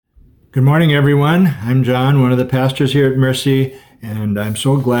Good morning, everyone. I'm John, one of the pastors here at Mercy, and I'm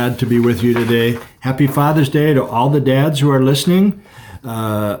so glad to be with you today. Happy Father's Day to all the dads who are listening.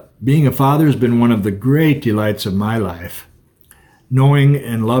 Being a father has been one of the great delights of my life. Knowing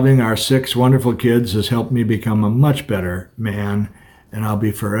and loving our 6 wonderful kids has helped me become a much better man, and I'll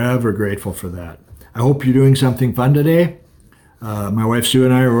be forever grateful for that. I hope you're doing something fun today. My wife Sue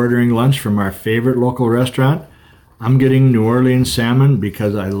and I are ordering lunch from our favorite local restaurant. I'm getting New Orleans salmon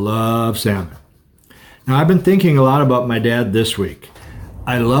because I love salmon. Now, I've been thinking a lot about my dad this week.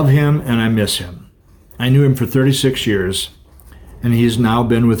 I love him and I miss him. I knew him for 36 years, and he's now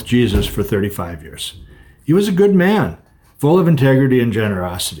been with Jesus for 35 years. He was a good man, full of integrity and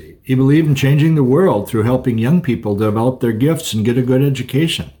generosity. He believed in changing the world through helping young people develop their gifts and get a good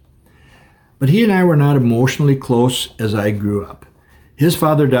education. But he and I were not emotionally close as I grew up. His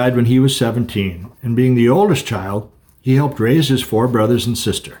father died when he was 17, and being the oldest child, he helped raise his 4 brothers and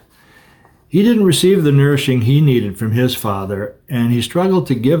sister. He didn't receive the nourishing he needed from his father, and he struggled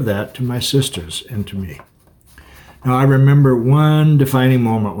to give that to my sisters and to me. Now, I remember one defining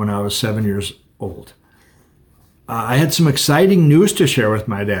moment when I was 7 years old. I had some exciting news to share with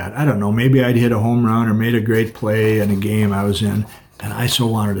my dad. I don't know, maybe I'd hit a home run or made a great play in a game I was in, and I so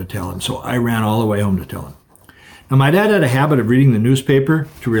wanted to tell him, so I ran all the way home to tell him. Now, my dad had a habit of reading the newspaper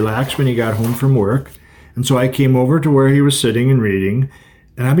to relax when he got home from work, and so I came over to where he was sitting and reading,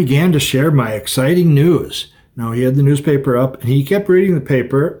 and I began to share my exciting news. Now, he had the newspaper up, and he kept reading the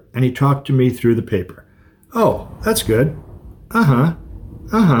paper, and he talked to me through the paper. Oh, that's good. Uh-huh.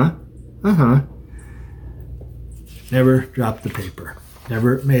 Never dropped the paper.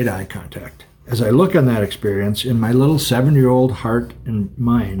 Never made eye contact. As I look on that experience, in my little 7-year-old heart and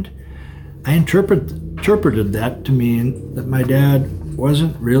mind, I interpreted that to mean that my dad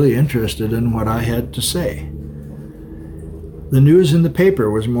wasn't really interested in what I had to say. The news in the paper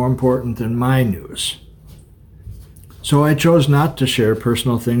was more important than my news. So I chose not to share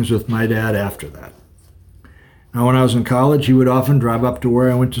personal things with my dad after that. Now, when I was in college, he would often drive up to where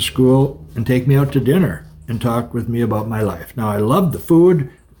I went to school and take me out to dinner and talk with me about my life. Now, I loved the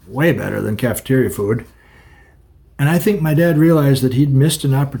food, way better than cafeteria food. And I think my dad realized that he'd missed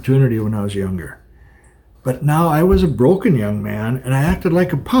an opportunity when I was younger. But now I was a broken young man, and I acted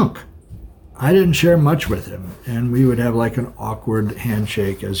like a punk. I didn't share much with him, and we would have like an awkward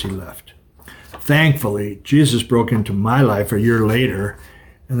handshake as he left. Thankfully, Jesus broke into my life a year later,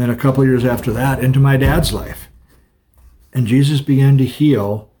 and then a couple years after that, into my dad's life. And Jesus began to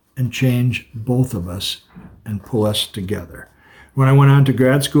heal and change both of us and pull us together. When I went on to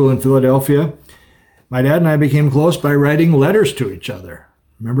grad school in Philadelphia, my dad and I became close by writing letters to each other.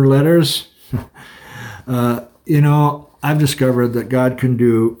 Remember letters? I've discovered that God can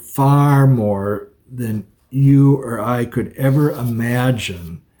do far more than you or I could ever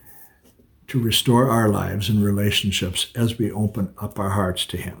imagine to restore our lives and relationships as we open up our hearts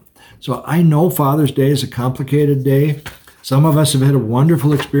to Him. So I know Father's Day is a complicated day. Some of us have had a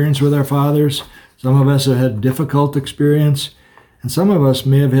wonderful experience with our fathers. Some of us have had a difficult experience. And some of us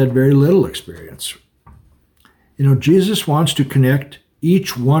may have had very little experience. Jesus wants to connect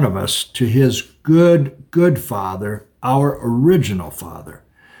each one of us to His good Father, our original Father,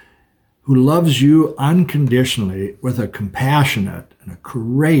 who loves you unconditionally with a compassionate and a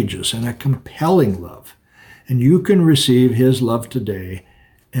courageous and a compelling love. And you can receive His love today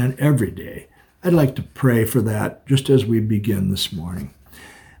and every day. I'd like to pray for that just as we begin this morning.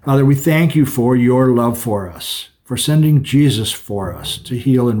 Father, we thank you for your love for us, for sending Jesus for us to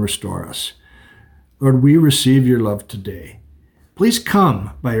heal and restore us. Lord, we receive your love today. Please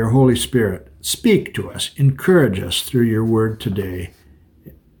come by your Holy Spirit. Speak to us. Encourage us through your word today.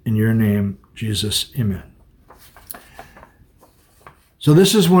 In your name, Jesus, amen. So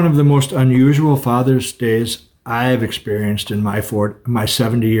this is one of the most unusual Father's Days I've experienced in my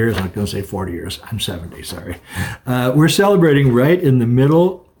 70 years. I'm going to say 40 years. I'm 70, sorry. We're celebrating right in the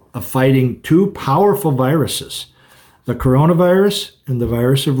middle of fighting 2 powerful viruses, the coronavirus and the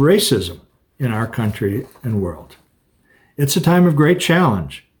virus of racism in our country and world. It's a time of great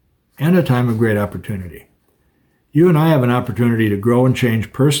challenge and a time of great opportunity. You and I have an opportunity to grow and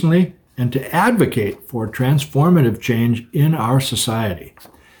change personally and to advocate for transformative change in our society.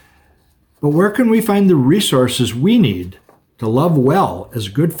 But where can we find the resources we need to love well as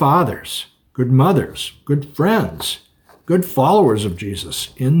good fathers, good mothers, good friends, good followers of Jesus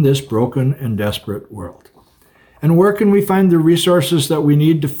in this broken and desperate world? And where can we find the resources that we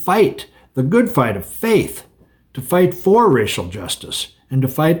need to fight the good fight of faith, to fight for racial justice, and to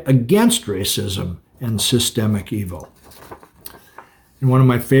fight against racism and systemic evil? And one of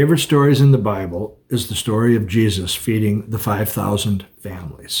my favorite stories in the Bible is the story of Jesus feeding the 5,000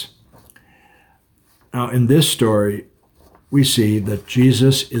 families. Now, in this story, we see that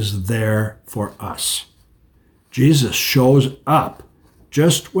Jesus is there for us. Jesus shows up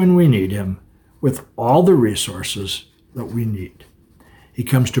just when we need him with all the resources that we need. He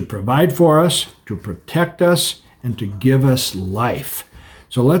comes to provide for us, to protect us, and to give us life.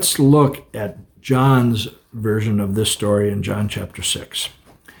 So let's look at John's version of this story in John chapter 6.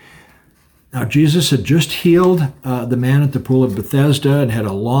 Now, Jesus had just healed the man at the pool of Bethesda and had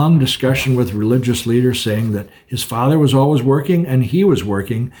a long discussion with religious leaders saying that his father was always working and he was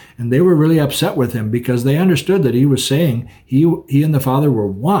working, and they were really upset with him because they understood that he was saying he and the Father were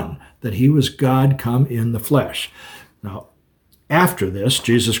one, that he was God come in the flesh. Now, after this,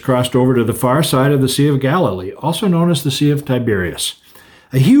 Jesus crossed over to the far side of the Sea of Galilee, also known as the Sea of Tiberias.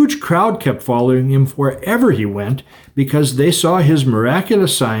 A huge crowd kept following him wherever he went because they saw his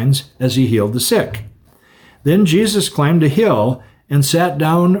miraculous signs as he healed the sick. Then Jesus climbed a hill and sat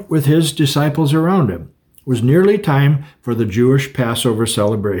down with his disciples around him. It was nearly time for the Jewish Passover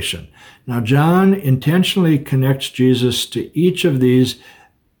celebration. Now, John intentionally connects Jesus to each of these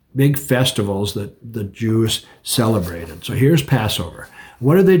big festivals that the Jews celebrated. So here's Passover.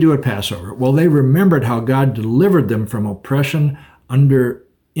 What did they do at Passover? Well, they remembered how God delivered them from oppression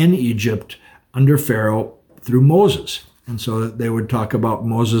in Egypt under Pharaoh through Moses. And so they would talk about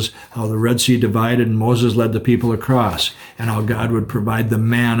Moses, how the Red Sea divided and Moses led the people across, and how God would provide the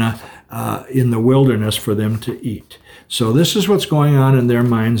manna in the wilderness for them to eat. So this is what's going on in their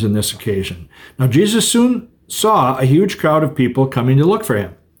minds in this occasion. Now, Jesus soon saw a huge crowd of people coming to look for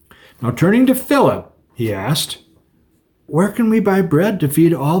him. Now, turning to Philip, he asked, "Where can we buy bread to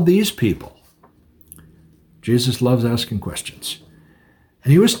feed all these people?" Jesus loves asking questions.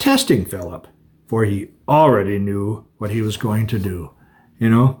 And he was testing Philip, for he already knew what he was going to do.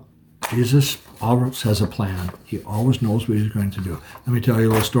 You know, Jesus always has a plan. He always knows what he's going to do. Let me tell you a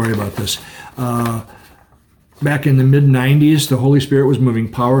little story about this. Back in the mid-90s, the Holy Spirit was moving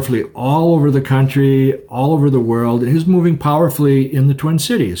powerfully all over the country, all over the world. He was moving powerfully in the Twin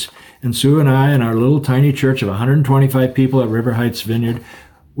Cities. And Sue and I, in our little tiny church of 125 people at River Heights Vineyard,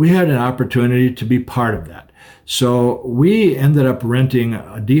 we had an opportunity to be part of that. So we ended up renting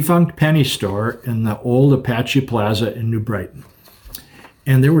a defunct penny store in the old Apache Plaza in New Brighton.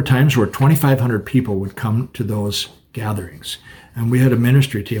 And there were times where 2,500 people would come to those gatherings. And we had a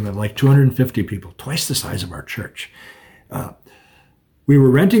ministry team of like 250 people, twice the size of our church. We were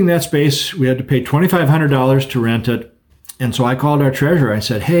renting that space. We had to pay $2,500 to rent it. And so I called our treasurer. I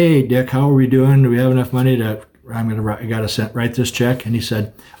said, "Hey, Dick, how are we doing? Do we have enough money to... I got to write this check?" And he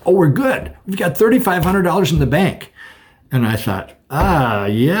said, "Oh, we're good. We've got $3,500 in the bank." And I thought,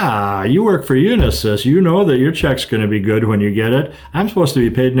 yeah, you work for Unisys. You know that your check's going to be good when you get it. I'm supposed to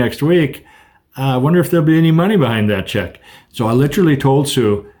be paid next week. I wonder if there'll be any money behind that check. So I literally told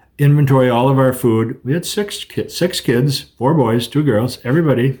Sue, inventory all of our food. We had six kids, 4 boys, 2 girls.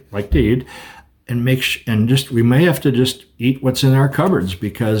 Everybody liked to eat. And we may have to just eat what's in our cupboards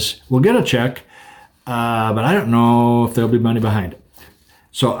because we'll get a check. But I don't know if there'll be money behind it.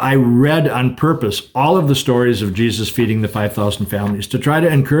 So I read on purpose all of the stories of Jesus feeding the 5,000 families to try to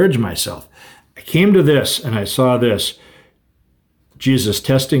encourage myself. I came to this and I saw this. Jesus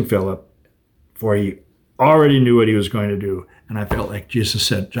testing Philip, for he already knew what he was going to do. And I felt like Jesus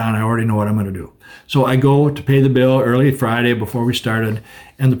said, "John, I already know what I'm going to do." So I go to pay the bill early Friday before we started.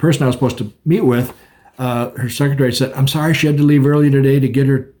 And the person I was supposed to meet with, her secretary said, "I'm sorry she had to leave early today to get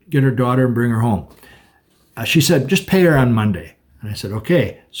her daughter and bring her home." She said, "Just pay her on Monday." And I said,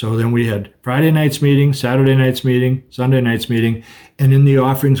 "Okay." So then we had Friday night's meeting, Saturday night's meeting, Sunday night's meeting. And in the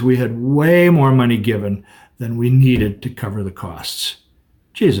offerings, we had way more money given than we needed to cover the costs.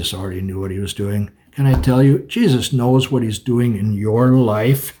 Jesus already knew what he was doing. Can I tell you, Jesus knows what he's doing in your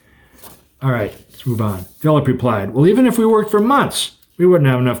life. All right, let's move on. Philip replied, "Well, even if we worked for months, we wouldn't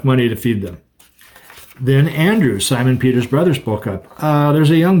have enough money to feed them." Then Andrew, Simon Peter's brother, spoke up. "There's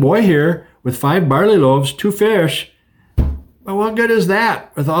a young boy here with 5 barley loaves, 2 fish. But what good is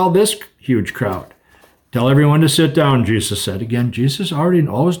that with all this huge crowd?" "Tell everyone to sit down," Jesus said. Again, Jesus already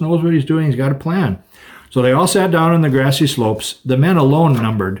always knows what he's doing. He's got a plan. So they all sat down on the grassy slopes. The men alone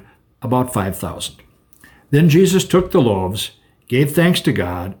numbered about 5,000. Then Jesus took the loaves, gave thanks to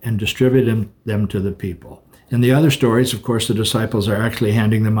God, and distributed them to the people. In the other stories, of course, the disciples are actually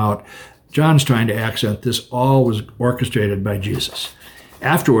handing them out. John's trying to accent this all was orchestrated by Jesus.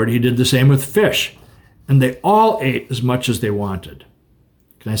 Afterward, he did the same with fish, and they all ate as much as they wanted.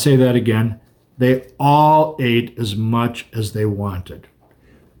 Can I say that again? They all ate as much as they wanted.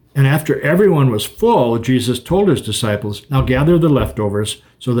 And after everyone was full, Jesus told his disciples, "Now gather the leftovers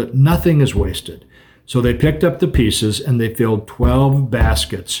so that nothing is wasted." So they picked up the pieces and they filled 12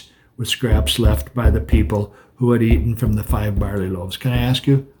 baskets with scraps left by the people who had eaten from the 5 barley loaves. Can I ask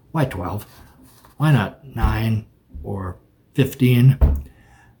you, why 12? Why not 9 or 15?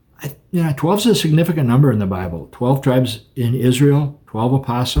 12 is a significant number in the Bible. 12 tribes in Israel, 12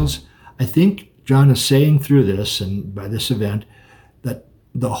 apostles. I think John is saying through this and by this event that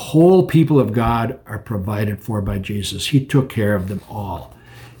the whole people of God are provided for by Jesus. He took care of them all.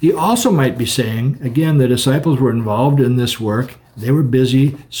 He also might be saying, again, the disciples were involved in this work. They were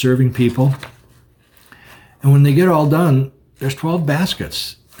busy serving people. And when they get all done, there's 12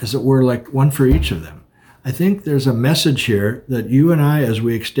 baskets, as it were, like one for each of them. I think there's a message here that you and I, as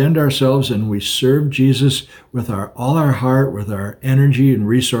we extend ourselves and we serve Jesus with all our heart, with our energy and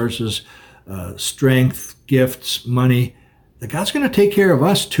resources, strength, gifts, money, that God's going to take care of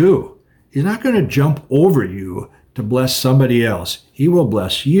us too. He's not going to jump over you to bless somebody else. He will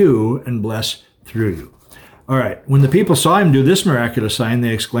bless you and bless through you. All right, when the people saw him do this miraculous sign,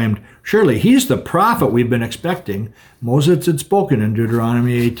 they exclaimed, "Surely he's the prophet we've been expecting." Moses had spoken in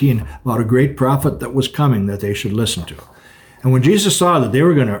Deuteronomy 18 about a great prophet that was coming that they should listen to. And when Jesus saw that they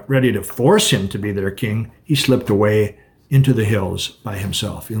were ready to force him to be their king, he slipped away into the hills by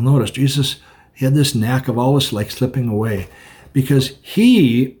himself. You'll notice Jesus had this knack of always like slipping away because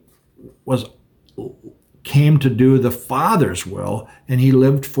he came to do the Father's will, and he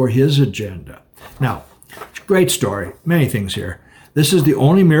lived for his agenda. Now, great story, many things here. This is the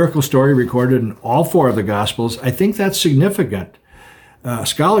only miracle story recorded in all 4 of the Gospels. I think that's significant.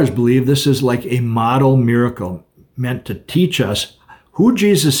 Scholars believe this is like a model miracle meant to teach us who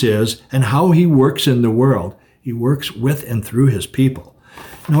Jesus is and how he works in the world. He works with and through his people.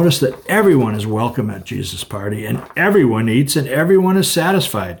 Notice that everyone is welcome at Jesus' party, and everyone eats and everyone is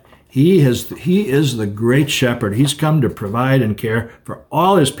satisfied. He is the great shepherd. He's come to provide and care for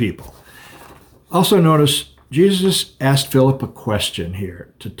all his people. Also notice Jesus asked Philip a question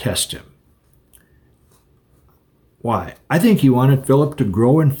here to test him. Why? I think he wanted Philip to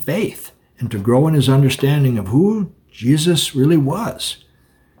grow in faith and to grow in his understanding of who Jesus really was.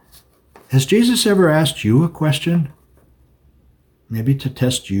 Has Jesus ever asked you a question? Maybe to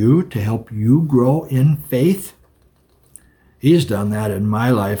test you, to help you grow in faith? He's done that in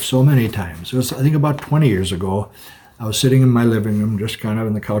my life so many times. It was, I think, about 20 years ago. I was sitting in my living room, just kind of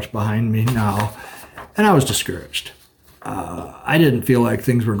in the couch behind me now, and I was discouraged. I didn't feel like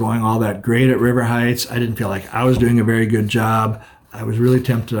things were going all that great at River Heights. I didn't feel like I was doing a very good job. I was really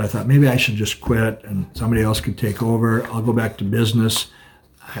tempted. I thought maybe I should just quit and somebody else could take over. I'll go back to business.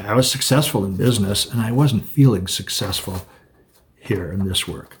 I was successful in business, and I wasn't feeling successful here in this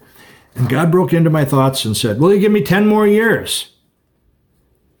work. And God broke into my thoughts and said, "Will you give me 10 more years?"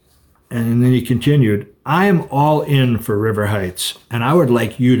 And then he continued, "I am all in for River Heights, and I would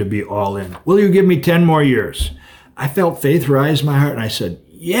like you to be all in. Will you give me 10 more years?" I felt faith rise in my heart, and I said,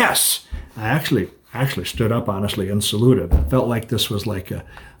 "Yes." I actually stood up, honestly, and saluted. It felt like this was like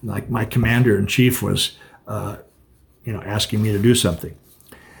my commander-in-chief was asking me to do something.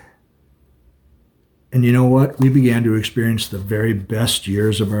 And you know what? We began to experience the very best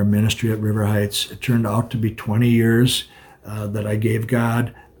years of our ministry at River Heights. It turned out to be 20 years that I gave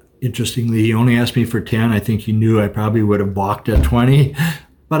God. Interestingly, he only asked me for 10. I think he knew I probably would have balked at 20.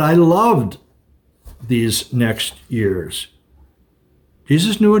 But I loved these next years.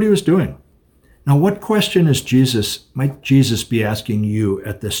 Jesus knew what he was doing. Now, what question might Jesus be asking you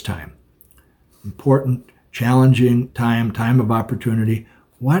at this time? Important, challenging time of opportunity.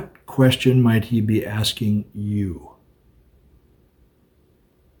 What question might he be asking you?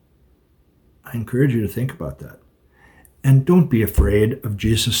 I encourage you to think about that. And don't be afraid of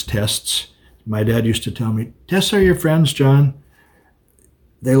Jesus' tests. My dad used to tell me, tests are your friends, John.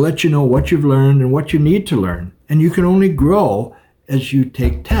 They let you know what you've learned and what you need to learn. And you can only grow as you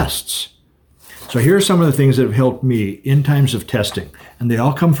take tests. So here are some of the things that have helped me in times of testing. And they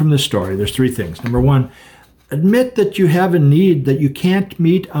all come from this story. There's 3 things. Number 1, admit that you have a need that you can't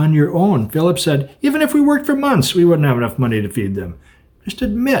meet on your own. Philip said, even if we worked for months, we wouldn't have enough money to feed them. Just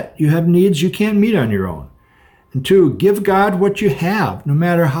admit you have needs you can't meet on your own. And 2, give God what you have, no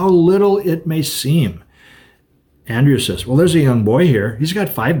matter how little it may seem. Andrea says, well, there's a young boy here. He's got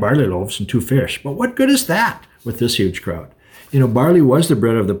 5 barley loaves and 2 fish. But what good is that with this huge crowd? Barley was the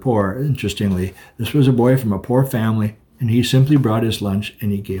bread of the poor. Interestingly, this was a boy from a poor family, and he simply brought his lunch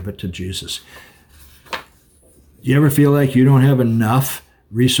and he gave it to Jesus. Do you ever feel like you don't have enough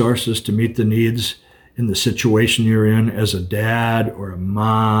resources to meet the needs in the situation you're in as a dad or a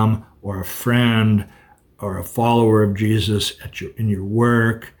mom or a friend or a follower of Jesus in your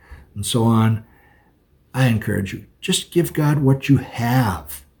work and so on? I encourage you, just give God what you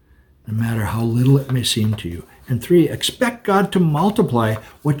have, no matter how little it may seem to you. And 3, expect God to multiply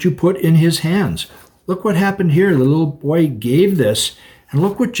what you put in his hands. Look what happened here. The little boy gave this, and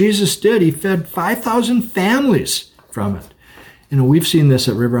look what Jesus did. He fed 5,000 families from it. We've seen this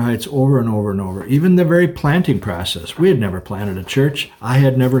at River Heights over and over and over. Even the very planting process. We had never planted a church. I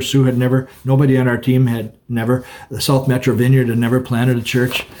had never, Sue had never, nobody on our team had never. The South Metro Vineyard had never planted a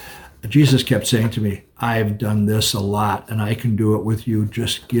church. Jesus kept saying to me, I've done this a lot, and I can do it with you.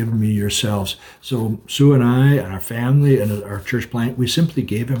 Just give me yourselves. So Sue and I and our family and our church plant, we simply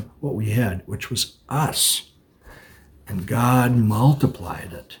gave him what we had, which was us. And God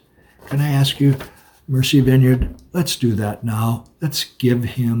multiplied it. Can I ask you, Mercy Vineyard, let's do that now. Let's give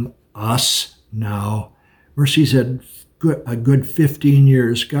him us now. Mercy's had a good 15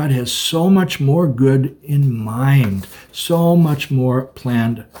 years. God has so much more good in mind, so much more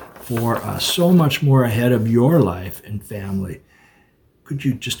planned for us, so much more ahead of your life and family. Could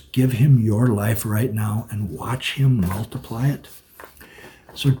you just give him your life right now and watch him multiply it?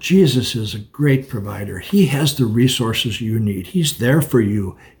 So Jesus is a great provider. He has the resources you need. He's there for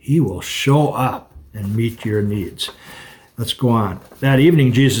you. He will show up and meet your needs. Let's go on. That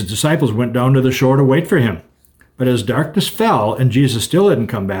evening, Jesus' disciples went down to the shore to wait for him. But as darkness fell and Jesus still hadn't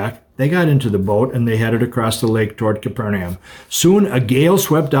come back, they got into the boat and they headed across the lake toward Capernaum. Soon a gale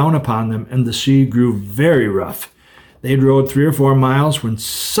swept down upon them and the sea grew very rough. They'd rowed 3 or 4 miles when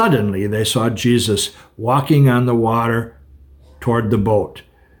suddenly they saw Jesus walking on the water toward the boat.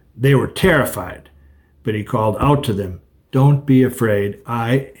 They were terrified, but he called out to them, "Don't be afraid,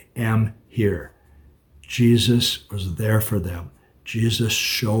 I am here." Jesus was there for them. Jesus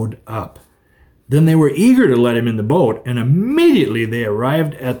showed up. Then they were eager to let him in the boat, and immediately they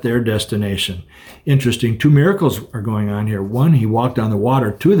arrived at their destination. Interesting, 2 miracles are going on here. 1, he walked on the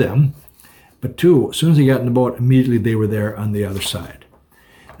water to them, but 2, as soon as he got in the boat, immediately they were there on the other side.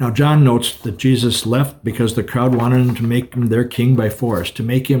 Now, John notes that Jesus left because the crowd wanted him to make him their king by force, to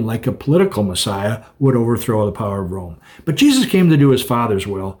make him like a political Messiah who would overthrow the power of Rome. But Jesus came to do his Father's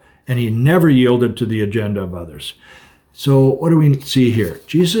will, and he never yielded to the agenda of others. So what do we see here?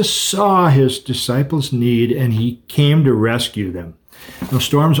 Jesus saw his disciples' need, and he came to rescue them. Now,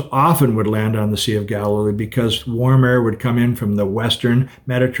 storms often would land on the Sea of Galilee because warm air would come in from the western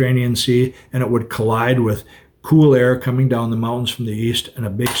Mediterranean Sea, and it would collide with cool air coming down the mountains from the east, and a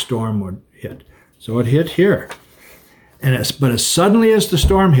big storm would hit. So it hit here. But as suddenly as the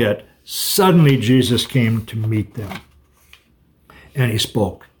storm hit, suddenly Jesus came to meet them. And he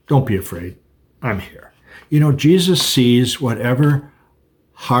spoke, "Don't be afraid, I'm here." Jesus sees whatever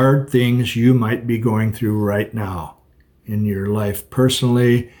hard things you might be going through right now in your life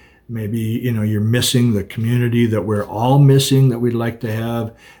personally. Maybe, you're missing the community that we're all missing that we'd like to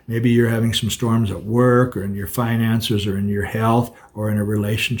have. Maybe you're having some storms at work or in your finances or in your health or in a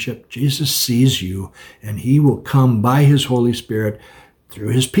relationship. Jesus sees you, and he will come by his Holy Spirit through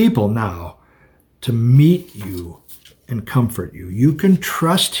his people now to meet you and comfort you. You can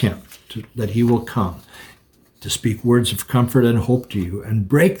trust him that he will come to speak words of comfort and hope to you and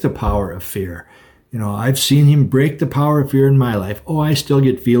break the power of fear. I've seen him break the power of fear in my life. Oh, I still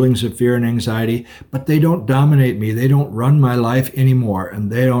get feelings of fear and anxiety, but they don't dominate me. They don't run my life anymore, and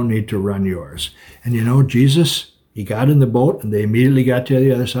they don't need to run yours. And Jesus, he got in the boat, and they immediately got to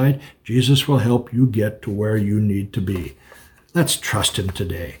the other side. Jesus will help you get to where you need to be. Let's trust him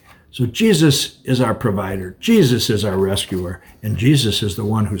today. So Jesus is our provider. Jesus is our rescuer. And Jesus is the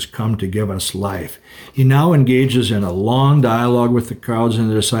one who's come to give us life. He now engages in a long dialogue with the crowds and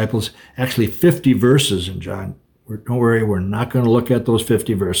the disciples, actually 50 verses in John. Don't worry, we're not going to look at those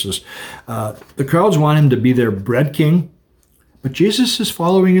 50 verses. The crowds want him to be their bread king, but Jesus is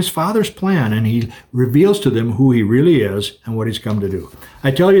following his Father's plan, and he reveals to them who he really is and what he's come to do.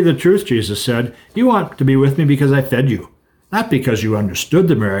 "I tell you the truth," Jesus said, "you want to be with me because I fed you. Not because you understood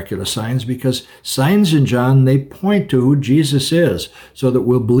the miraculous signs, because signs in John, they point to who Jesus is, so that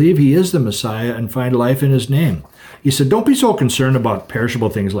we'll believe he is the Messiah and find life in his name." He said, "Don't be so concerned about perishable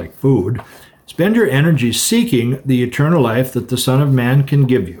things like food. Spend your energy seeking the eternal life that the Son of Man can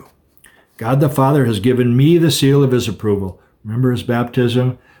give you. God the Father has given me the seal of his approval." Remember his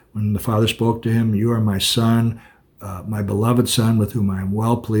baptism when the Father spoke to him, "You are my Son, my beloved Son, with whom I am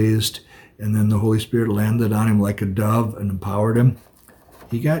well pleased." And then the Holy Spirit landed on him like a dove and empowered him.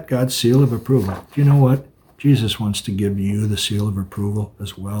 He got God's seal of approval. Do you know what? Jesus wants to give you the seal of approval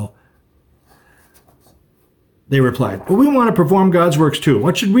as well. They replied, "Well, we want to perform God's works too.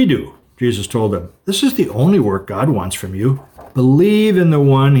 What should we do?" Jesus told them, "This is the only work God wants from you. Believe in the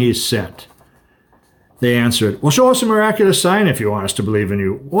one he sent." They answered, "Well, show us a miraculous sign if you want us to believe in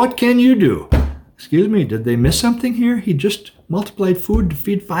you. What can you do?" Excuse me, did they miss something here? He just multiplied food to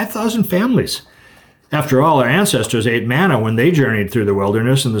feed 5,000 families. After all, our ancestors ate manna when they journeyed through the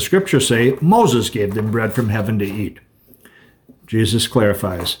wilderness, and the scriptures say Moses gave them bread from heaven to eat. Jesus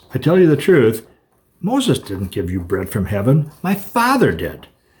clarifies, I tell you the truth, Moses didn't give you bread from heaven. My Father did.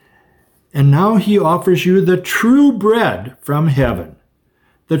 And now he offers you the true bread from heaven.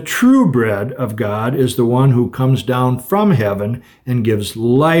 The true bread of God is the one who comes down from heaven and gives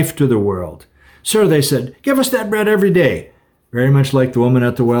life to the world. Sir, they said, give us that bread every day. Very much like the woman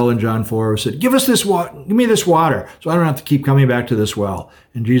at the well in John 4 who said, give me this water so I don't have to keep coming back to this well.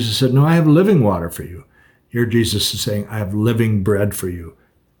 And Jesus said, no, I have living water for you. Here Jesus is saying, I have living bread for you.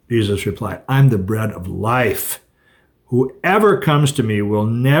 Jesus replied, I'm the bread of life. Whoever comes to me will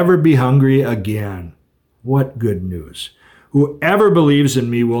never be hungry again. What good news. Whoever believes in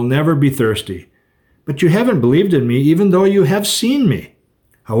me will never be thirsty. But you haven't believed in me, even though you have seen me.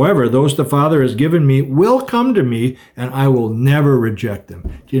 However, those the Father has given me will come to me, and I will never reject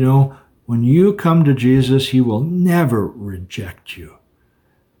them. Do you know, when you come to Jesus, he will never reject you.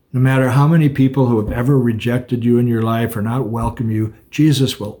 No matter how many people who have ever rejected you in your life or not welcome you,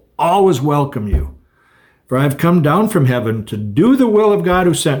 Jesus will always welcome you. For I have come down from heaven to do the will of God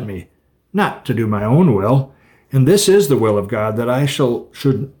who sent me, not to do my own will. And this is the will of God, that I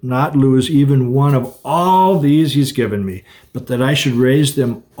should not lose even one of all these he's given me, but that I should raise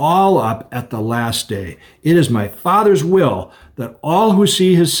them all up at the last day. It is my Father's will that all who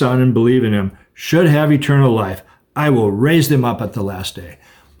see his Son and believe in him should have eternal life. I will raise them up at the last day.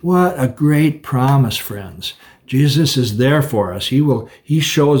 What a great promise, friends. Jesus is there for us. He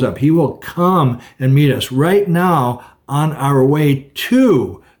shows up. He will come and meet us right now on our way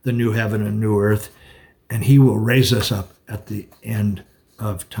to the new heaven and new earth, and he will raise us up at the end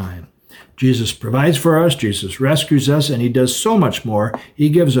of time. Jesus provides for us, Jesus rescues us, and he does so much more. He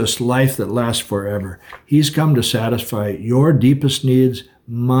gives us life that lasts forever. He's come to satisfy your deepest needs,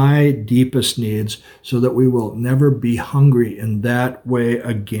 my deepest needs, so that we will never be hungry in that way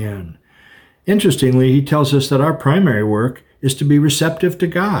again. Interestingly, he tells us that our primary work is to be receptive to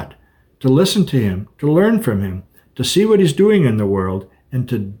God, to listen to him, to learn from him, to see what he's doing in the world, and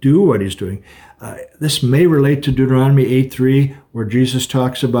to do what he's doing. This may relate to Deuteronomy 8:3, where Jesus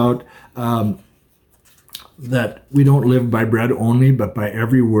talks about that we don't live by bread only, but by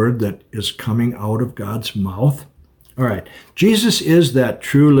every word that is coming out of God's mouth. All right, Jesus is that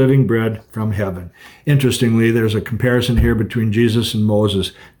true living bread from heaven. Interestingly, there's a comparison here between Jesus and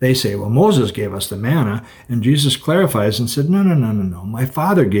Moses. They say, well, Moses gave us the manna, and Jesus clarifies and said, no. My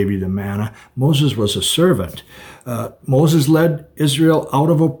Father gave you the manna. Moses was a servant. Moses led Israel out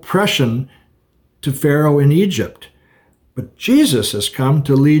of oppression to Pharaoh in Egypt. But Jesus has come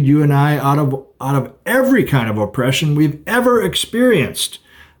to lead you and I out of every kind of oppression we've ever experienced.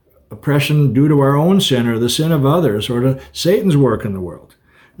 Oppression due to our own sin or the sin of others or to Satan's work in the world.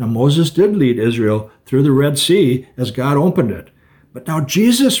 Now, Moses did lead Israel through the Red Sea as God opened it. But now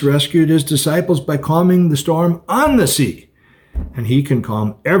Jesus rescued his disciples by calming the storm on the sea. And he can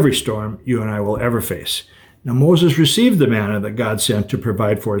calm every storm you and I will ever face. Now, Moses received the manna that God sent to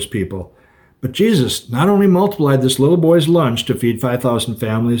provide for his people. But Jesus not only multiplied this little boy's lunch to feed 5,000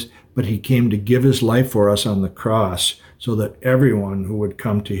 families, but he came to give his life for us on the cross so that everyone who would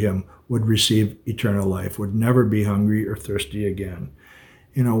come to him would receive eternal life, would never be hungry or thirsty again.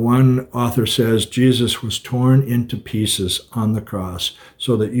 You know, one author says Jesus was torn into pieces on the cross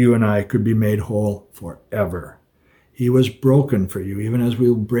so that you and I could be made whole forever. He was broken for you, even as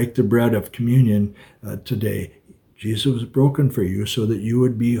we'll break the bread of communion today. Jesus was broken for you so that you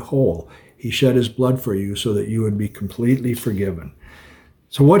would be whole. He shed his blood for you so that you would be completely forgiven.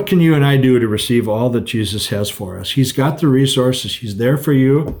 So what can you and I do to receive all that Jesus has for us? He's got the resources. He's there for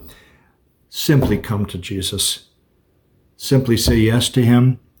you. Simply come to Jesus. Simply say yes to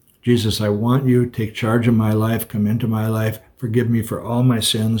him. Jesus, I want you. Take charge of my life. Come into my life. Forgive me for all my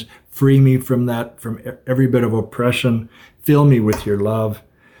sins. Free me from every bit of oppression. Fill me with your love.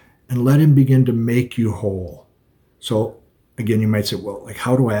 And let him begin to make you whole. So again, you might say, well,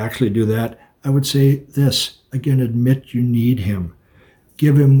 how do I actually do that? I would say this. Again, admit you need him.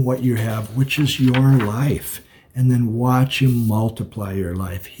 Give him what you have, which is your life, and then watch him multiply your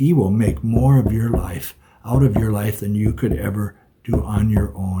life. He will make more of your life, out of your life, than you could ever do on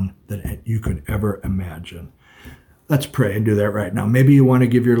your own, than you could ever imagine. Let's pray and do that right now. Maybe you want to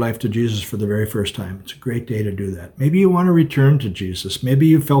give your life to Jesus for the very first time. It's a great day to do that. Maybe you want to return to Jesus. Maybe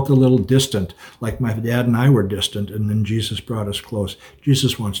you felt a little distant, like my dad and I were distant, and then Jesus brought us close.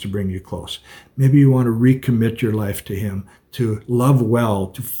 Jesus wants to bring you close. Maybe you want to recommit your life to him, to love well,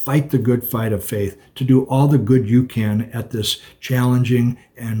 to fight the good fight of faith, to do all the good you can at this challenging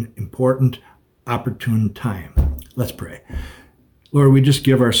and important, opportune time. Let's pray. Lord, we just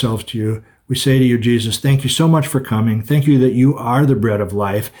give ourselves to you. We say to you, Jesus, thank you so much for coming. Thank you that you are the bread of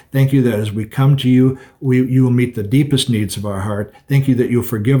life. Thank you that as we come to you, you will meet the deepest needs of our heart. Thank you that you'll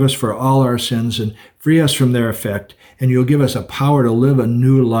forgive us for all our sins and free us from their effect, and you'll give us a power to live a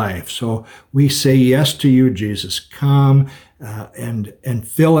new life. So we say yes to you, Jesus. Come and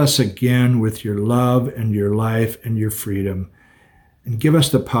fill us again with your love and your life and your freedom. And give us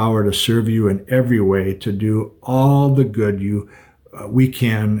the power to serve you in every way, to do all the good we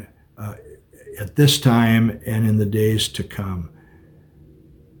can at this time and in the days to come.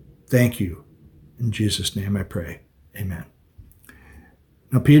 Thank you. In Jesus' name I pray. Amen.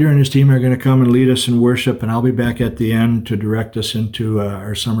 Now, Peter and his team are going to come and lead us in worship, and I'll be back at the end to direct us into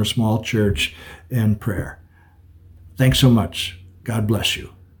our summer small church and prayer. Thanks so much. God bless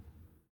you.